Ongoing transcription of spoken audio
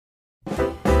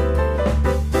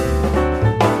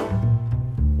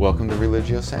Welcome to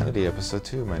Religio Sanity, Episode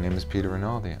 2. My name is Peter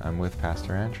Rinaldi. I'm with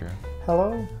Pastor Andrew.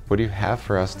 Hello. What do you have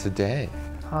for us today?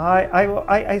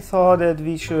 I thought that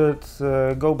we should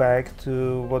go back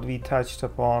to what we touched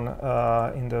upon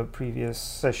in the previous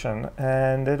session,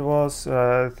 and it was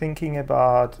thinking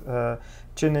about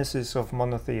genesis of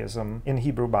monotheism in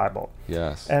Hebrew Bible.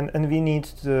 Yes. And we need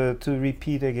to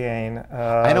repeat again.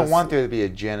 I don't want there to be a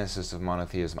genesis of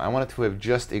monotheism. I want it to have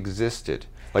just existed.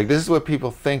 Like, this is what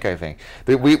people think, I think.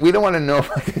 That we don't want to know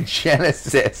about the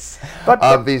genesis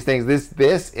of these things. This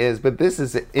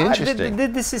is interesting.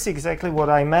 This is exactly what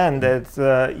I meant,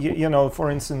 that, you know,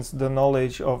 for instance, the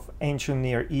knowledge of ancient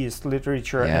Near East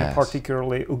literature, and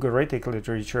particularly Ugaritic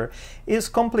literature, is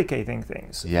complicating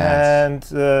things.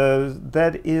 Yes. And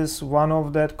that is one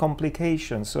of that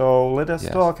complications. So let us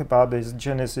talk about this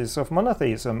genesis of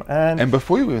monotheism. And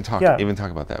before you even talk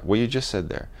about that, what you just said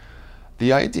there,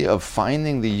 the idea of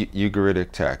finding the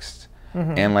Ugaritic text,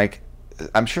 and like,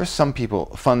 I'm sure some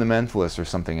people, fundamentalists or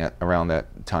something around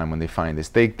that time when they find this,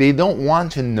 they don't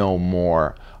want to know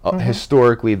more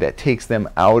historically that takes them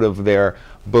out of their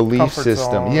belief comfort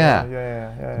system.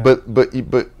 zone.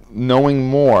 But knowing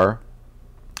more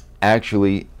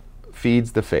actually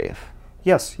feeds the faith.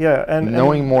 Yes, and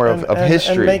knowing more of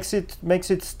history and makes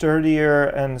it sturdier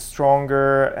and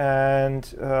stronger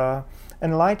and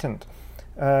enlightened.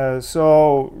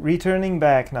 So returning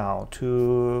back now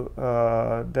to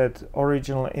that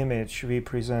original image we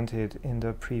presented in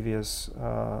the previous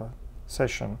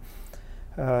session,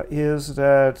 is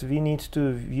that we need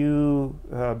to view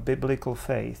biblical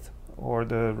faith, or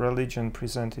the religion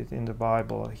presented in the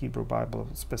Bible, Hebrew Bible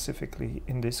specifically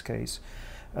in this case,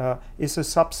 is a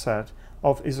subset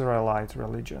of Israelite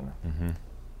religion,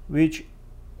 which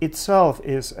itself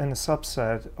is a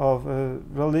subset of a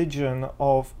religion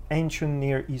of ancient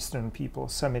Near Eastern people,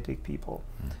 Semitic people.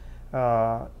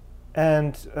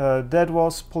 And that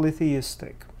was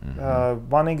polytheistic.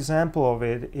 One example of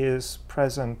it is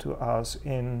present to us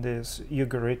in this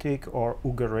Ugaritic or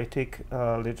Ugaritic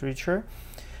literature.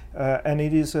 And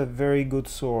it is a very good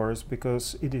source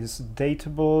because it is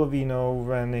datable. We know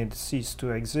when it ceased to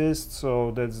exist,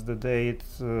 so that's the date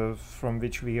from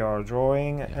which we are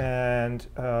drawing. And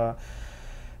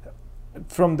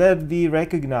from that we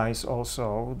recognize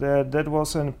also that that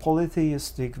was a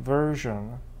polytheistic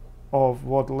version of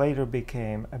what later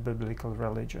became a biblical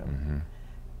religion.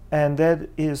 And that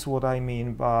is what I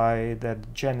mean by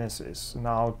that genesis.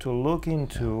 Now, to look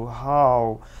into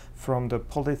how from the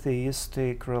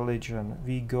polytheistic religion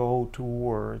we go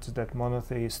towards that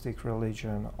monotheistic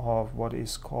religion of what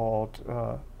is called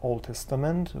Old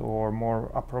Testament, or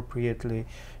more appropriately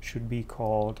should be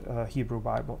called Hebrew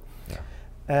Bible.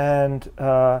 And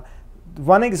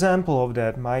one example of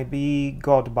that might be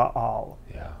God Baal.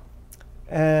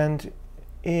 And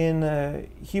in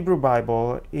Hebrew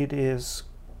Bible it is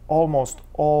almost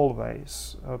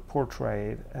always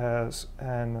portrayed as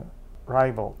an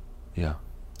rival.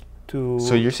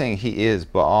 So you're saying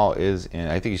Baal is in,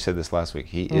 I think you said this last week,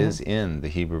 he is in the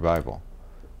Hebrew Bible.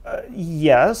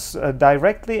 Yes,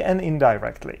 directly and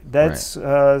indirectly. That's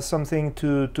something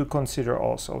to consider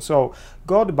also. So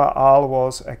God Baal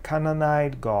was a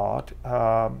Canaanite god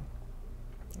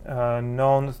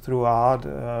known throughout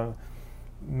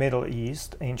Middle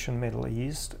East, ancient Middle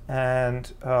East,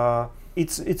 and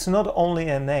it's not only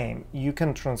a name. You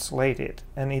can translate it,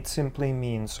 and it simply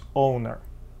means owner.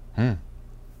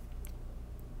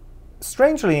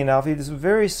 Strangely enough, it is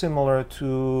very similar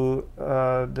to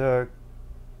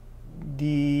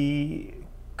the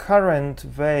current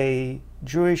way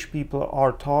Jewish people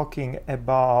are talking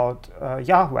about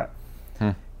Yahweh.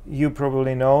 You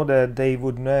probably know that they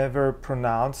would never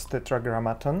pronounce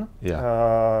Tetragrammaton,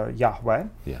 Yahweh,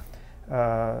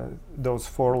 those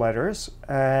 4 letters,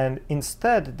 and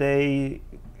instead they,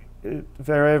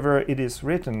 wherever it is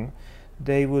written,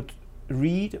 they would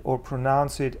read or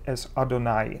pronounce it as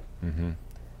Adonai.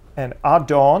 And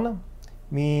Adon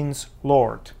means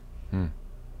Lord.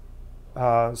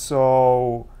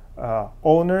 So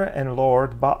owner and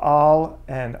Lord, Baal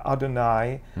and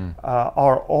Adonai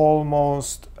are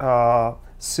almost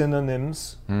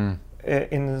synonyms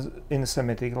in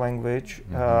Semitic language.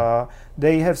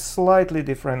 They have slightly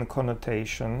different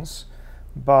connotations,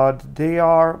 but they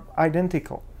are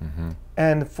identical.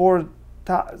 And for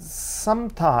some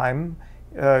time,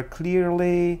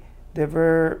 clearly they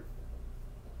were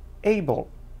able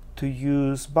to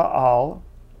use Baal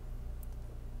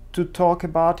to talk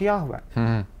about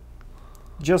Yahweh.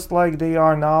 Just like they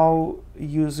are now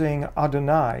using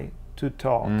Adonai to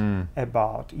talk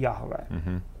about Yahweh.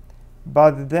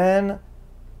 But then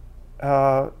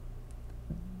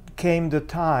came the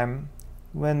time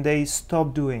when they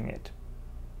stopped doing it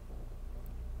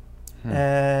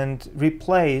and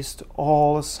replaced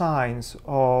all signs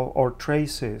or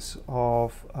traces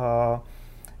of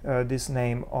this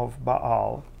name of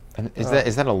Baal. And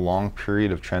is that a long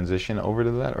period of transition over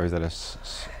to that, or is that a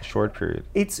short period?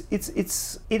 It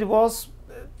was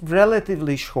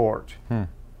relatively short.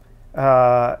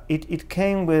 It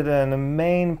came with a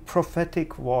main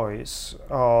prophetic voice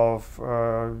of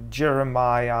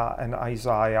Jeremiah and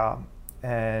Isaiah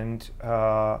and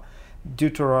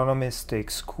Deuteronomistic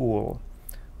school,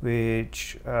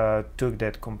 which took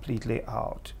that completely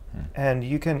out. And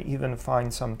you can even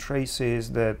find some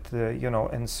traces that,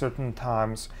 in certain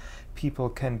times, people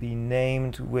can be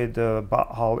named with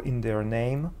Baal in their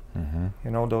name,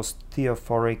 those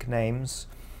theophoric names.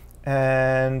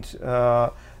 And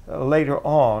later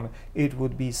on, it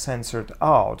would be censored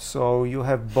out. So you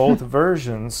have both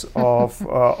versions of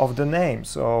the name.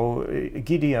 So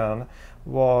Gideon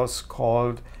was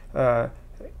called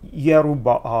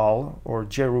Yerubbaal or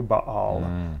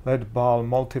Jerubbaal, let Baal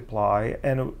multiply,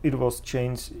 and it was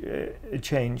changed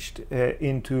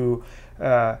into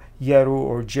Yeru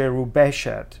or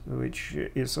Jerubeshet, which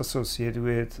is associated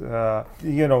with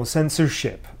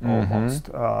censorship, almost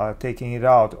taking it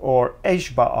out. Or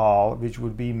Eshbaal, which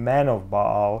would be man of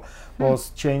Baal, was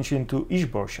changed into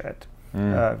Ishboshet,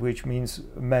 which means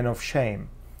man of shame.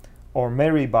 Or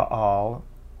Meribaal,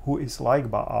 who is like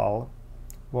Baal,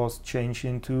 was changed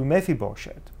into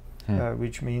Mephibosheth,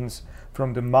 which means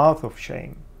from the mouth of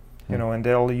shame. And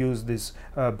they'll use this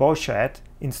Boshet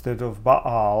instead of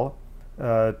Baal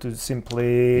to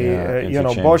simply,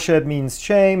 Boshet means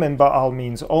shame and Baal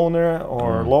means owner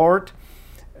or lord.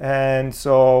 And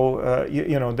so,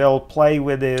 they'll play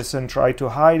with this and try to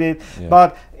hide it. Yeah.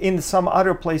 But in some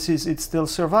other places, it still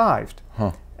survived.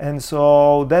 And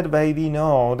so that way we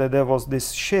know that there was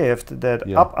this shift that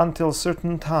up until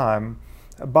certain time,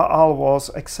 Baal was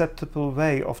acceptable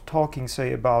way of talking,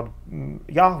 say, about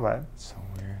Yahweh. So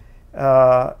weird.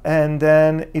 And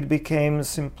then it became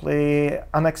simply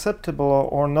unacceptable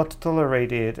or not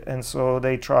tolerated, and so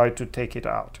they tried to take it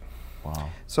out. Wow.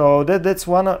 So that's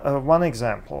one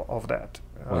example of that.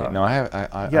 Wait, no, I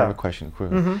have a question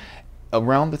quickly.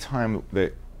 Around the time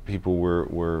that people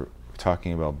were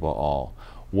talking about Baal,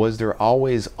 was there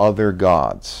always other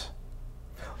gods?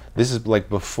 This is like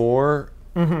before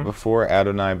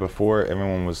Adonai, before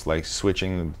everyone was like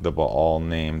switching the Baal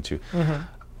name to.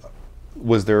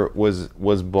 Was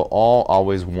Baal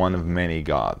always one of many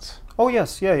gods? Oh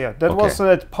yes, that was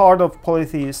part of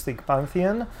polytheistic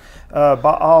pantheon.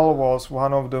 Baal was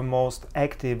one of the most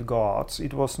active gods.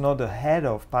 It was not the head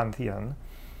of pantheon.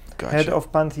 Gotcha. Head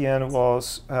of pantheon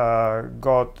was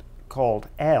god called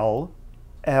El.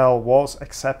 El was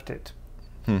accepted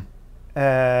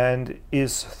and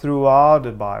is throughout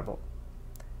the Bible.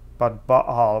 But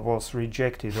Baal was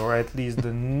rejected, or at least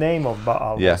the name of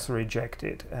Baal was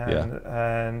rejected.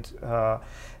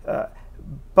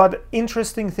 But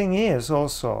interesting thing is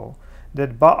also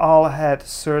that Baal had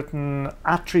certain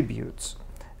attributes,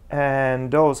 and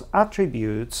those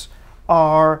attributes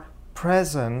are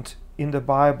present in the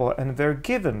Bible and they're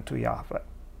given to Yahweh.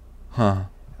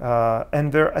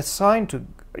 And they're assigned to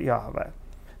Yahweh.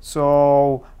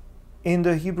 So in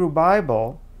the Hebrew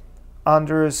Bible,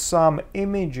 under some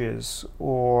images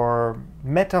or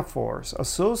metaphors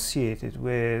associated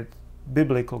with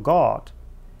biblical God,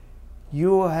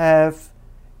 you have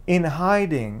in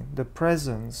hiding the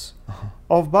presence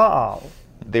of Baal.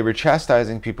 They were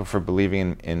chastising people for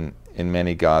believing in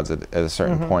many gods at a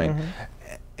certain point,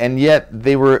 and yet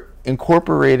they were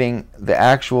incorporating the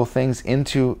actual things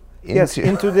into their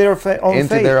own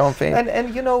faith. Their own faith.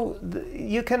 And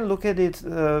you can look at it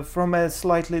from a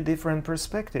slightly different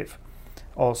perspective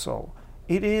also.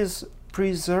 It is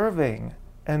preserving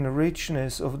and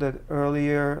richness of that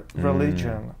earlier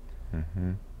religion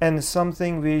and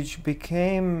something which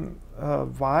became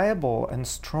viable and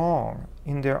strong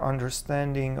in their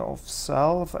understanding of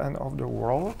self and of the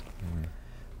world.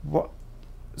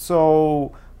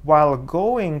 So while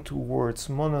going towards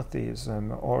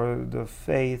monotheism or the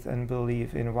faith and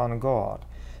belief in one God,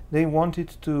 they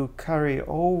wanted to carry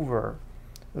over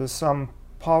some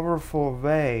powerful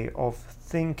way of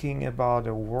thinking about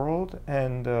the world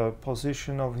and the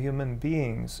position of human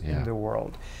beings in the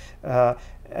world.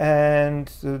 And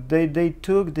they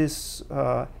took this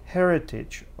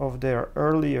heritage of their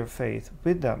earlier faith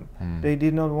with them. They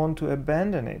did not want to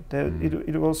abandon it.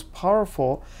 It was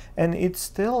powerful, and it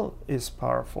still is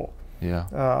powerful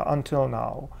until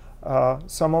now.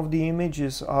 Some of the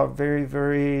images are very,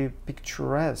 very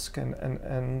picturesque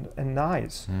and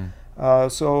nice.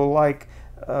 So like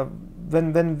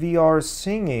when we are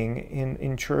singing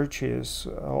in churches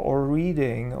or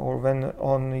reading, or when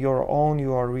on your own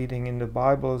you are reading in the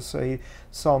Bible, say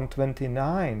Psalm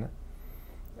 29,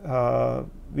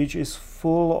 which is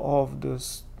full of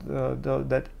this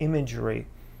that imagery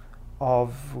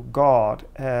of God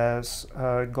as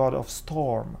a God of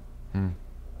storm.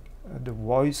 The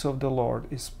voice of the Lord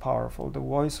is powerful. The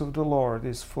voice of the Lord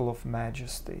is full of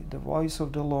majesty. The voice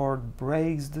of the Lord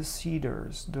breaks the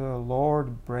cedars. The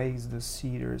Lord breaks the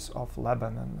cedars of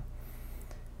Lebanon.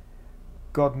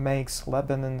 God makes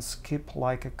Lebanon skip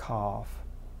like a calf,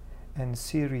 and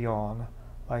Sirion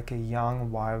like a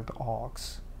young wild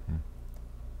ox.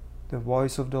 The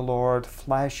voice of the Lord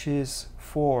flashes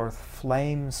forth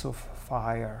flames of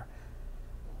fire.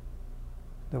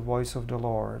 The voice of the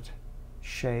Lord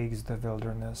shakes the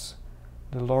wilderness.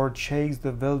 The Lord shakes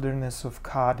the wilderness of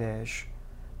Kadesh.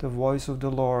 The voice of the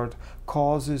Lord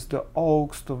causes the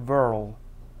oaks to whirl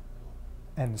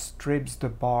and strips the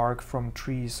bark from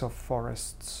trees of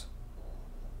forests.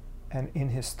 And in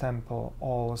his temple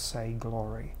all say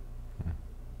glory.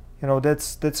 You know,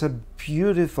 that's a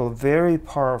beautiful, very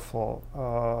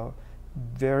powerful,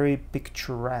 very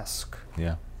picturesque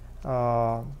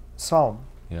psalm.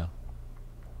 Yeah.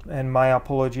 And my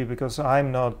apology, because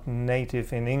I'm not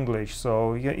native in English,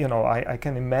 so you know, I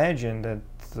can imagine that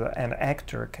an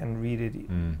actor can read it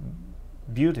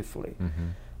beautifully.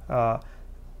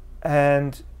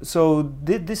 And so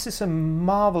this is a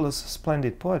marvelous,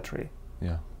 splendid poetry,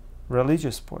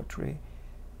 religious poetry.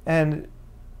 And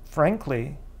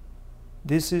frankly,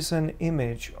 this is an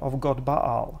image of God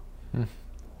Baal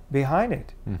behind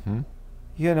it.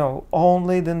 You know,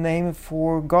 only the name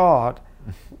for God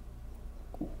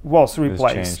was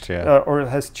replaced or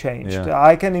has changed.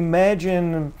 I can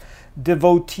imagine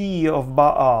devotee of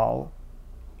Baal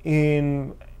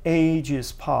in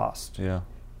ages past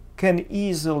can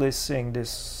easily sing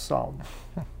this psalm.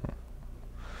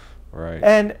 Right.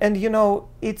 And you know,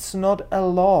 it's not a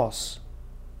loss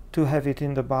to have it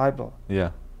in the Bible.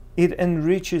 It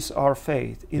enriches our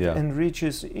faith. It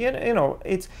enriches, you know,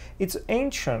 it's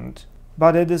ancient,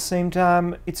 but at the same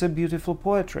time, it's a beautiful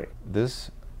poetry. This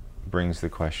brings the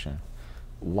question: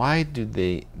 why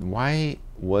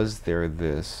was there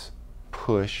this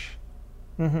push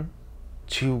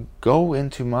to go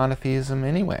into monotheism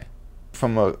anyway?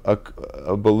 From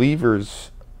a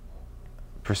believer's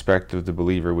perspective, the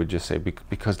believer would just say,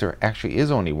 because there actually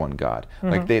is only one God.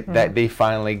 Like they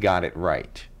finally got it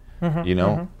right. You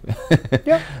know?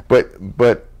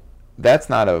 But that's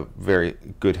not a very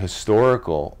good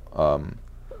historical answer.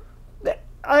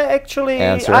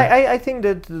 I think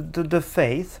that the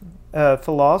faith,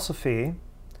 philosophy,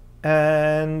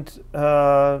 and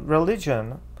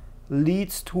religion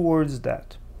leads towards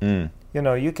that. You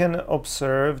know, you can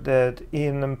observe that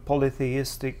in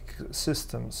polytheistic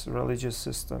systems, religious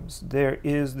systems, there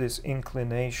is this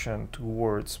inclination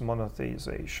towards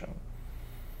monotheization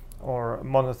or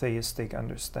monotheistic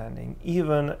understanding.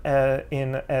 Even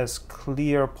in as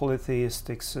clear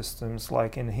polytheistic systems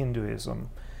like in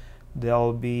Hinduism,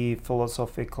 there'll be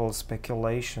philosophical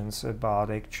speculations about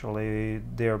actually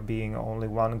there being only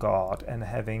one God and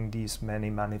having these many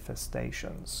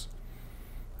manifestations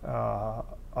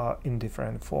in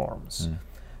different forms.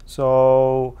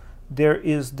 So there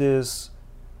is this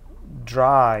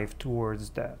drive towards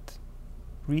that,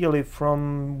 really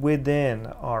from within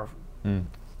our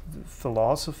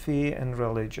philosophy and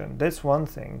religion. That's one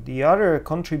thing. The other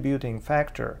contributing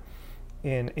factor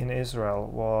in Israel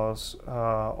was,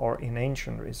 or in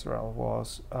ancient Israel,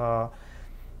 was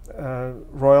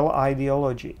royal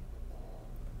ideology.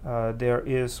 There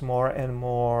is more and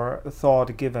more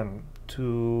thought given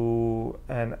to,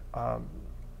 and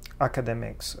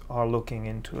academics are looking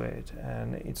into it,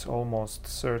 and it's almost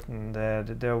certain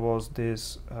that there was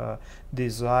this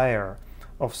desire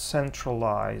of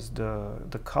centralize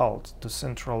the cult, to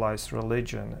centralize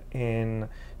religion in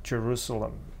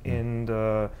Jerusalem, in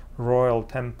the royal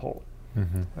temple,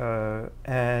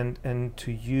 and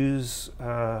to use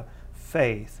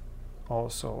faith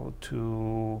also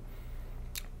to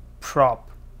prop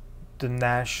the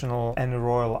national and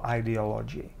royal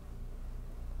ideology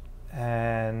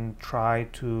and try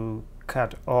to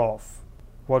cut off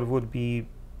what would be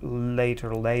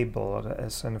later labeled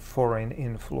as an foreign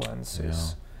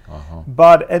influences.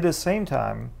 But at the same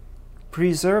time,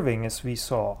 preserving, as we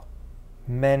saw,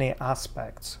 many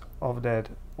aspects of that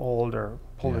older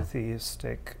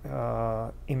polytheistic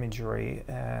imagery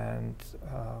and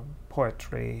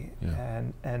poetry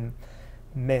and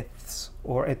myths,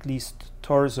 or at least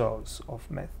torsos of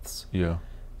myths.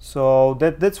 So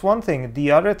that's one thing.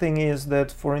 The other thing is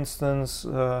that, for instance,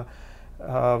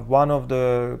 one of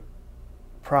the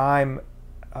prime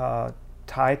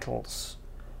titles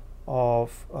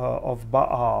of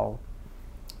Baal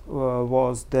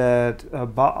was that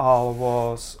Baal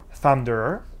was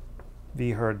thunderer.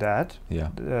 We heard that. Yeah.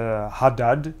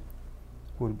 Hadad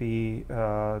would be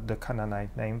the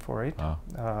Canaanite name for it.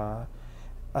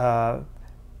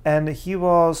 And he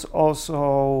was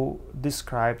also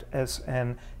described as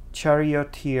an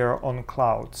charioteer on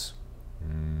clouds,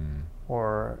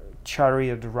 or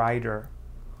chariot rider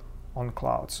on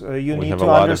clouds. You need to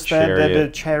understand that the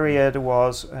chariot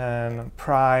was a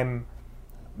prime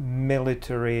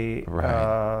military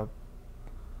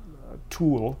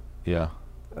tool,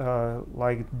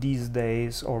 like these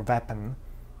days, or weapon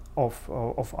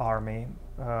of army,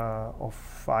 of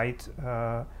fight.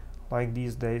 Like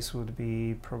these days would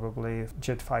be probably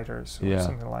jet fighters or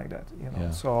something like that.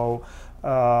 So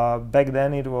back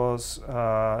then it was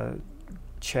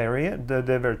chariot.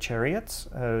 There were chariots.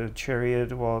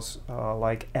 Chariot was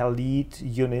like elite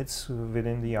units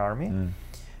within the army,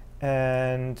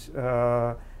 and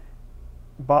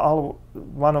Baal,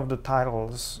 one of the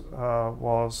titles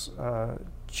was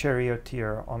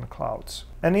charioteer on clouds.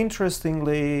 And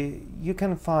interestingly, you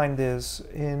can find this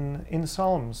in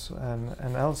Psalms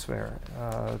and elsewhere,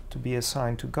 to be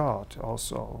assigned to God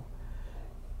also.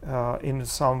 In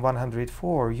Psalm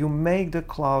 104, you make the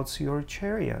clouds your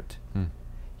chariot.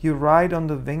 You ride on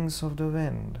the wings of the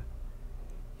wind.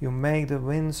 You make the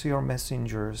winds your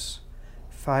messengers,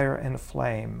 fire and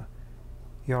flame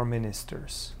your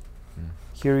ministers.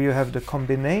 Here you have the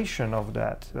combination of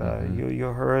that. You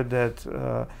heard that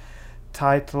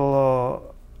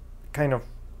title kind of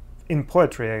in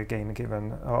poetry again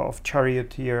given, of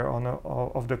charioteer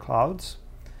of the clouds,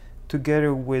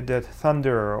 together with that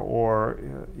thunder or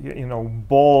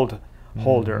bolt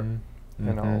holder.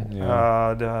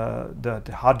 The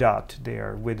Hadad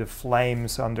there with the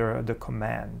flames under the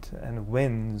command, and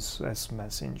winds as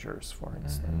messengers, for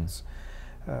instance.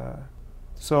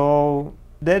 So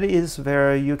that is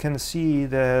where you can see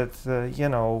that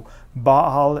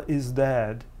Baal is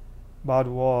dead, but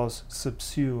was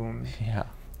subsumed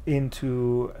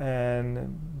into a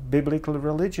biblical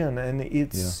religion, and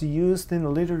it's used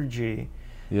in liturgy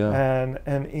and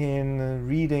in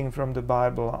reading from the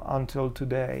Bible until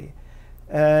today.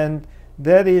 And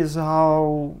that is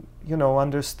how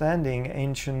understanding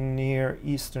ancient Near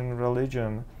Eastern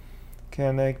religion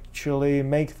can actually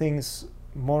make things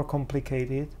more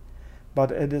complicated, but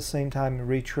at the same time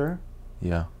richer,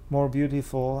 more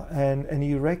beautiful, and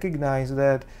you recognize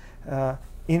that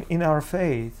in our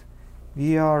faith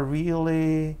we are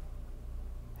really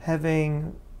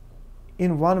having,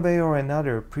 in one way or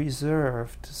another,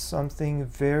 preserved something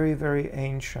very, very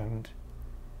ancient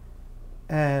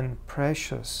and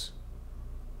precious,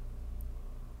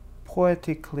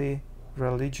 poetically,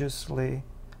 religiously,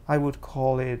 I would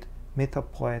call it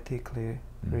mythopoetically,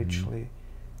 richly.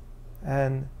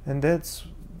 And that's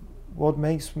what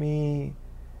makes me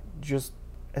just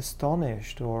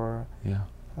astonished, or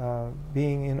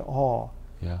being in awe.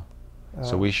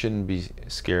 So we shouldn't be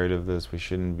scared of this. We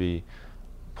shouldn't be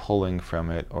pulling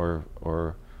from it or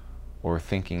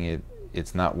thinking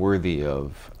it's not worthy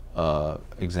of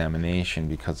examination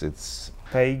because it's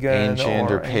pagan,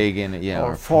 ancient or pagan,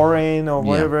 or foreign, or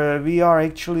whatever. We are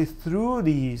actually, through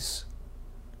these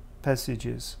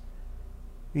passages,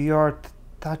 we are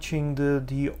touching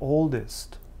the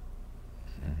oldest.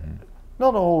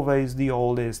 Not always the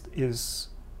oldest is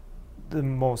the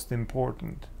most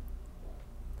important,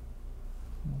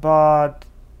 but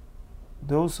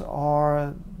those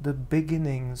are the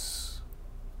beginnings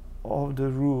of the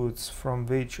roots from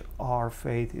which our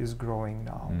faith is growing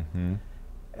now.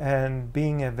 And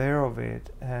being aware of it,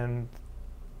 and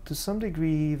to some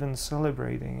degree even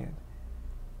celebrating it,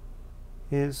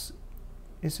 is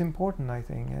important, I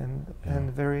think,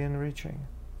 and very enriching.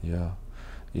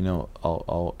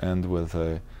 I'll end with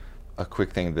a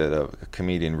quick thing that a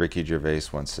comedian, Ricky Gervais,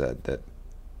 once said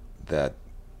that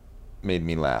made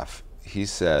me laugh. He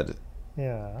said,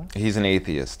 he's an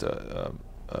atheist.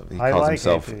 He calls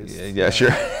himself atheists.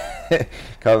 Sure.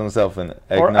 Calls himself an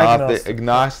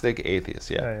agnostic atheist.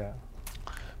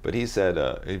 But he said,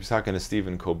 he was talking to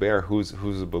Stephen Colbert,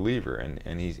 who's a believer,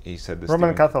 and he said this.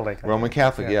 Roman Catholic.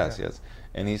 Yes.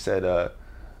 And he said,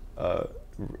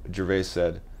 Gervais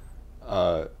said,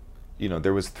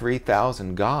 there was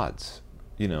 3,000 gods,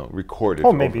 recorded.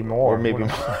 Oh, maybe more. Or maybe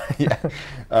more.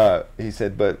 He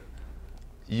said, but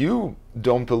you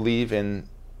don't believe in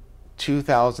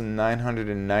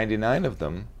 2,999 of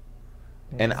them,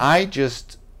 and I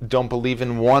just don't believe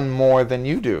in one more than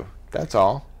you do. That's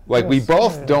all. Like, we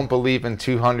both don't believe in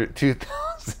 2,000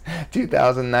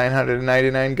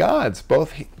 2,999 gods,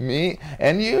 both me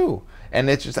and you. And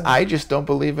it's just, I just don't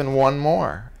believe in one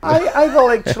more. I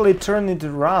will actually turn it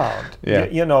around. Yeah.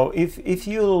 You know, if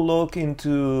you look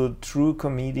into true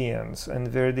comedians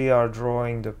and where they are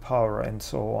drawing the power and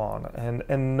so on,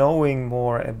 and knowing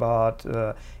more about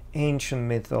ancient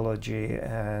mythology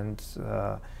and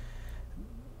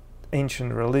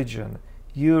ancient religion,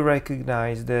 you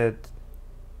recognize that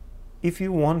if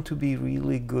you want to be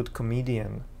really good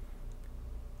comedian,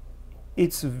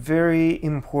 it's very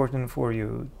important for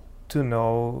you to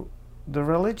know the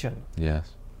religion.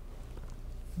 Yes.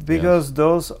 Because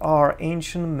those are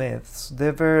ancient myths.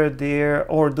 They were there,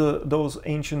 or those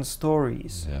ancient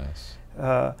stories. Yes.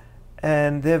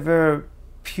 And they were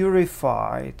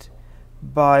purified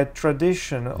by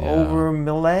tradition over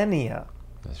millennia.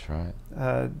 That's right.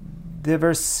 They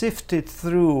were sifted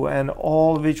through, and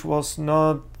all which was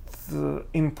not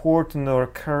important or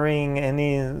carrying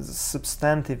any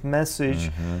substantive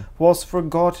message was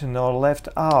forgotten or left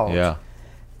out. Yeah.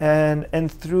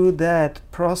 And through that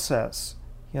process,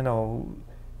 you know,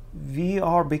 we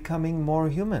are becoming more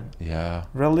human. Yeah.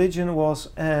 Religion was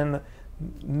a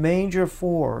major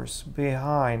force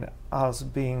behind us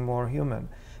being more human.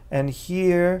 And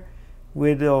here,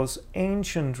 with those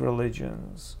ancient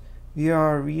religions, we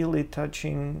are really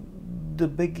touching the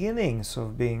beginnings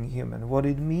of being human, what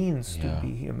it means to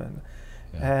be human.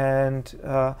 Yeah. And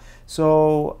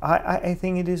so I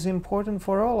think it is important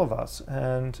for all of us.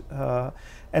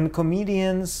 And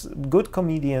comedians, good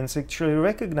comedians, actually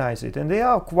recognize it. And they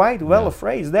are quite well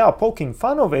phrased. They are poking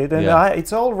fun of it. And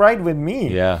it's all right with me.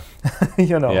 Yeah.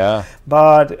 You know. Yeah.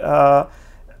 But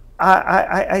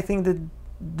I think that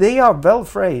they are well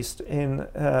phrased in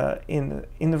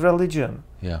religion.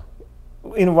 Yeah.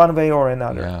 In one way or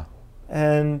another. Yeah.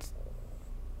 And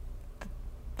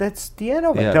that's the end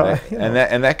of it.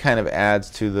 And that kind of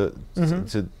adds to the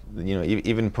to you know,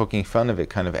 even poking fun of it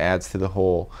kind of adds to the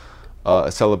whole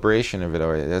celebration of it,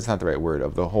 or that's not the right word,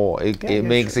 of the whole. It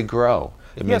makes it grow.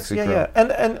 It makes it grow.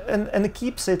 And it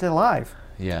keeps it alive.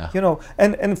 Yeah. You know,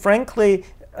 and frankly,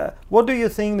 what do you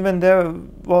think when there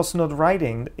was not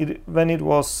writing, when it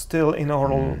was still in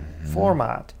oral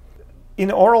format? In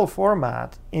oral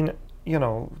format, in, you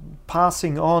know,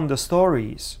 passing on the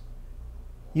stories,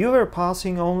 you were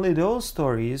passing only those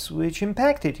stories which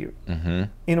impacted you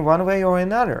in one way or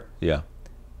another. Yeah.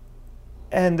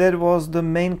 And that was the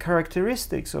main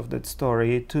characteristics of that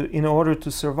story in order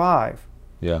to survive.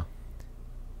 Yeah.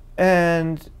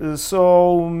 And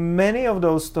so many of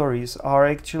those stories are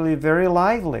actually very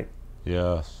lively.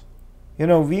 Yes. You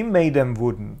know, we made them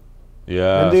wooden.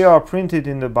 Yeah. And they are printed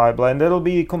in the Bible, and that'll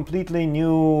be a completely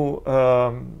new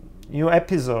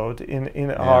episode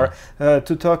in our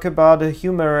to talk about the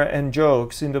humor and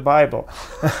jokes in the Bible.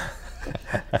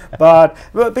 but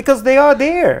because they are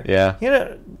there. Yeah. You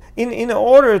know, in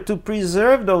order to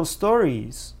preserve those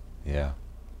stories. Yeah.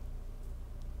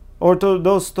 Or to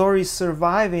those stories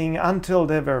surviving until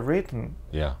they were written.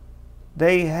 Yeah.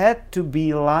 They had to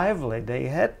be lively. They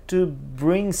had to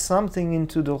bring something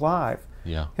into the life.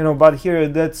 Yeah. You know, but here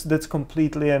that's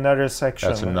completely another section.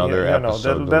 That's another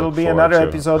episode. That'll be another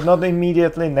episode, not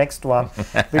immediately next one,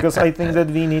 because I think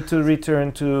that we need to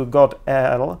return to God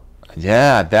El.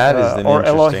 Yeah, that is an or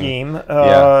interesting.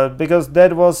 Elohim, because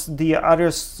that was the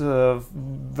other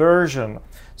version.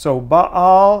 So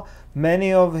Baal,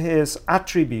 many of his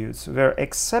attributes were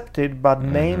accepted, but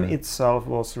name itself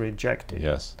was rejected.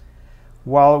 Yes.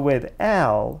 While with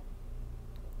El,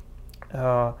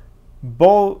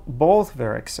 both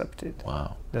were accepted.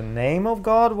 Wow. The name of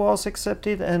God was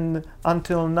accepted, and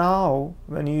until now,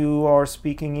 when you are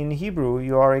speaking in Hebrew,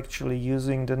 you are actually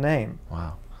using the name.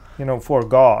 Wow. You know, for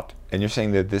God. And you're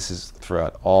saying that this is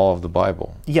throughout all of the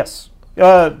Bible? Yes.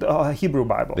 The Hebrew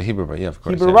Bible. The Hebrew Bible, yeah, of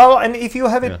course. Hebrew Bible, and if you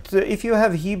have it, if you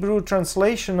have Hebrew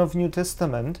translation of New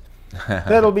Testament,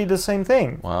 that'll be the same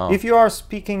thing. Wow. If you are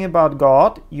speaking about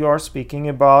God, you are speaking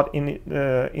about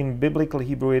in biblical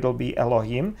Hebrew it'll be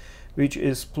Elohim, which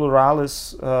is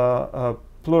pluralis,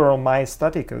 plural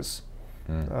majestaticus,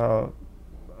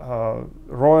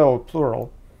 royal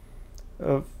plural,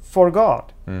 for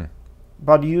God,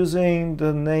 but using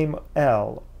the name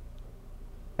El.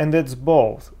 And that's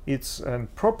both. It's a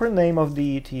proper name of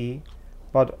deity,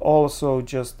 but also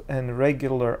just a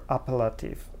regular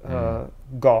appellative,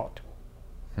 God.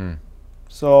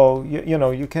 So, you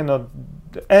know, you cannot...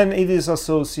 And it is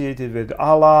associated with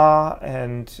Allah,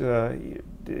 and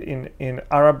in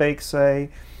Arabic, say,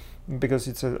 because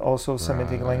it's also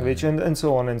Semitic language, and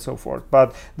so on and so forth.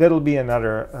 But that'll be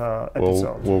another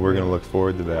episode. Well, we're going to look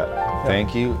forward to that. Yeah.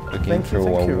 Thank you again for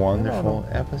a wonderful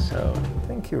episode.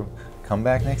 Thank you. Come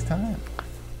back next time.